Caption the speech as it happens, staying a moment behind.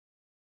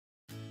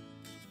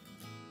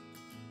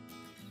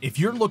If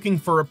you're looking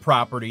for a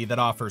property that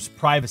offers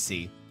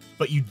privacy,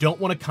 but you don't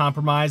want to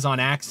compromise on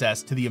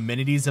access to the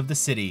amenities of the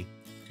city,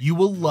 you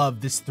will love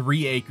this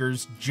 3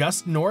 acres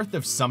just north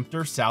of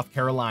Sumter, South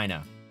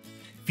Carolina.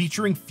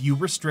 Featuring few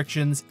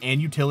restrictions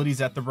and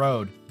utilities at the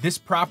road, this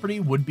property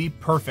would be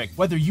perfect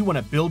whether you want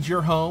to build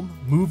your home,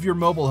 move your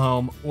mobile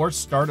home, or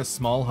start a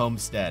small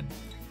homestead.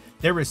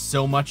 There is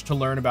so much to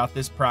learn about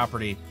this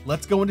property.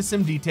 Let's go into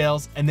some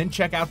details and then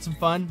check out some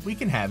fun we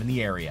can have in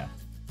the area.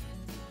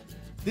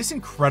 This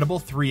incredible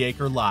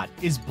 3-acre lot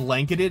is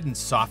blanketed in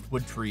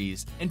softwood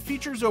trees and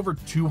features over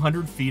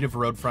 200 feet of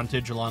road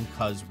frontage along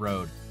Cuz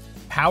Road.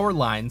 Power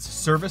lines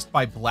serviced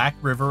by Black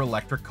River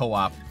Electric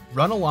Co-op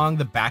run along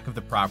the back of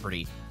the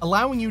property,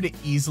 allowing you to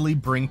easily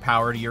bring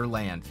power to your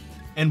land.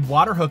 And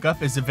water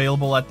hookup is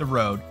available at the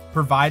road,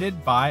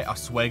 provided by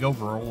Oswego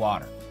Rural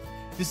Water.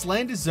 This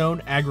land is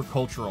zoned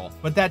agricultural,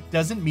 but that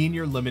doesn't mean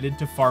you're limited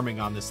to farming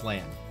on this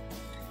land.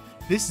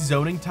 This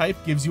zoning type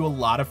gives you a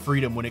lot of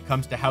freedom when it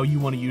comes to how you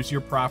want to use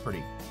your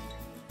property.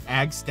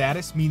 Ag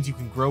status means you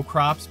can grow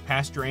crops,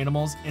 pasture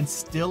animals, and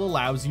still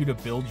allows you to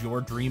build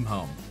your dream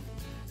home.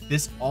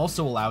 This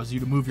also allows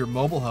you to move your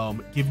mobile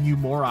home, giving you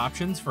more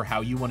options for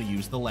how you want to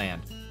use the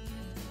land.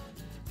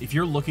 If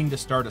you're looking to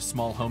start a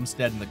small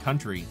homestead in the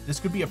country, this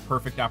could be a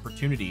perfect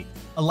opportunity,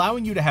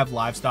 allowing you to have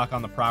livestock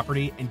on the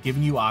property and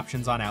giving you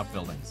options on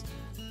outbuildings.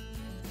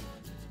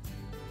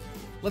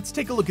 Let's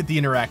take a look at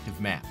the interactive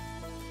map.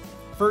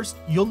 First,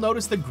 you'll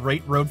notice the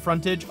great road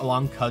frontage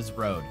along Cuz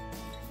Road.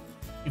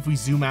 If we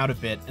zoom out a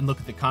bit and look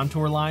at the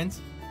contour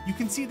lines, you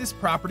can see this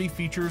property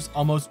features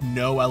almost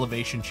no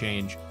elevation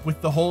change,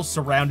 with the whole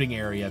surrounding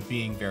area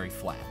being very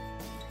flat.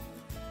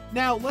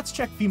 Now let's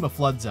check FEMA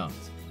flood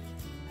zones.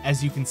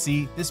 As you can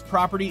see, this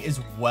property is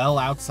well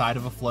outside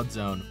of a flood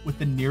zone, with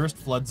the nearest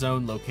flood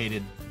zone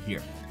located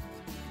here.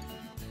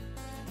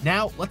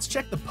 Now let's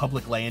check the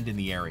public land in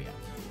the area.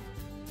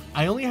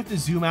 I only have to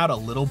zoom out a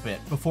little bit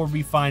before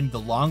we find the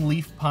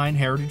Longleaf Pine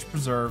Heritage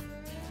Preserve,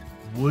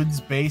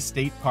 Woods Bay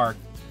State Park,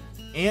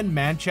 and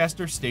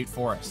Manchester State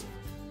Forest.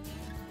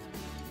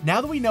 Now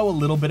that we know a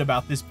little bit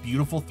about this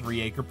beautiful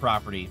 3-acre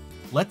property,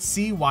 let's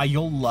see why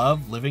you'll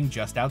love living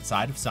just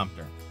outside of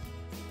Sumter.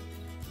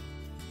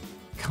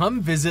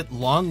 Come visit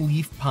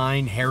Longleaf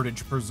Pine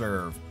Heritage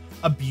Preserve,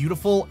 a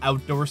beautiful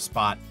outdoor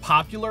spot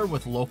popular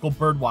with local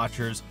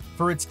birdwatchers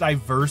for its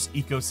diverse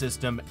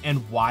ecosystem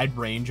and wide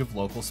range of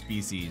local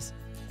species.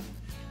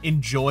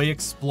 Enjoy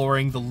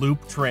exploring the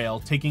Loop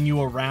Trail, taking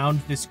you around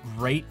this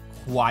great,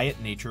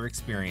 quiet nature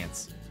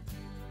experience.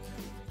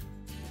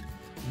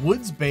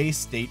 Woods Bay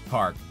State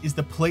Park is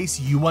the place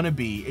you want to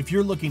be if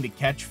you're looking to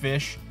catch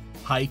fish,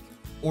 hike,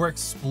 or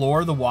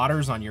explore the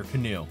waters on your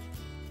canoe.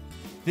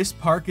 This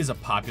park is a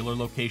popular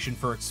location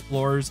for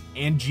explorers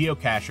and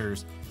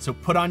geocachers, so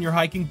put on your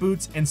hiking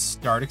boots and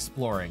start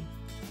exploring.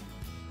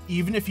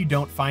 Even if you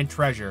don't find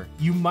treasure,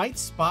 you might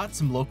spot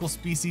some local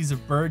species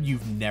of bird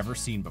you've never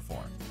seen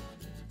before.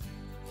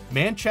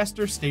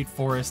 Manchester State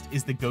Forest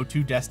is the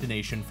go-to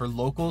destination for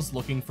locals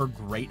looking for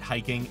great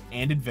hiking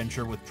and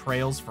adventure with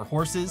trails for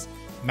horses,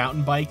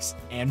 mountain bikes,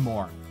 and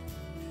more.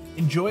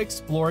 Enjoy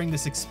exploring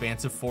this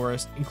expansive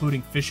forest,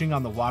 including fishing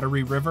on the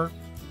Wateree River,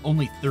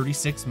 only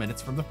 36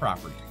 minutes from the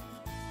property.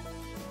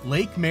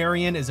 Lake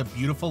Marion is a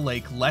beautiful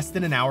lake less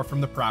than an hour from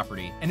the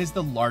property and is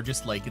the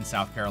largest lake in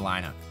South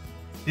Carolina.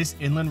 This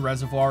inland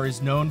reservoir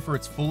is known for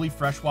its fully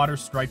freshwater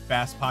striped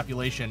bass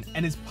population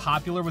and is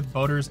popular with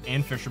boaters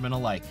and fishermen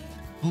alike.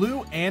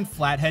 Blue and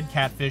flathead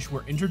catfish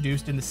were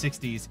introduced in the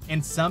 60s,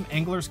 and some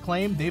anglers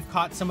claim they've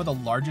caught some of the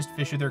largest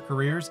fish of their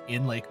careers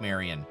in Lake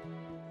Marion.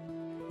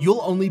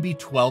 You'll only be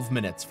 12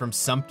 minutes from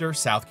Sumter,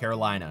 South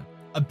Carolina,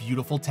 a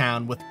beautiful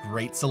town with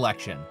great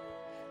selection.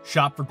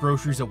 Shop for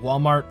groceries at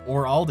Walmart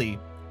or Aldi,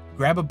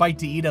 grab a bite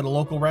to eat at a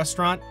local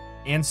restaurant,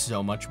 and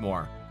so much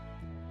more.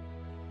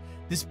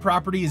 This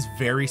property is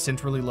very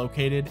centrally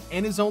located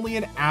and is only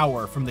an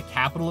hour from the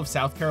capital of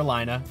South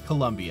Carolina,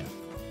 Colombia,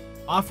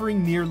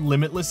 offering near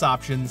limitless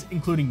options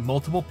including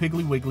multiple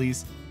Piggly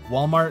Wigglies,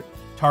 Walmart,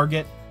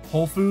 Target,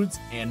 Whole Foods,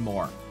 and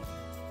more.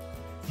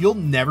 You'll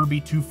never be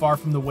too far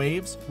from the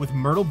waves, with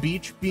Myrtle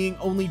Beach being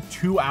only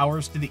 2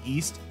 hours to the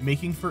east,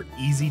 making for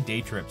easy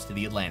day trips to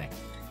the Atlantic.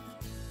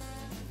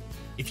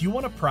 If you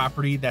want a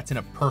property that's in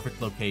a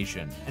perfect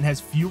location and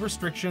has few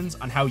restrictions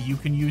on how you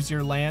can use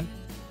your land,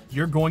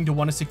 you're going to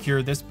want to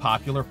secure this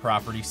popular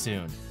property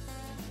soon.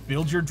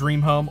 Build your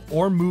dream home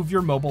or move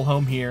your mobile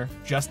home here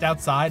just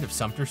outside of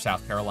Sumter,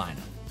 South Carolina.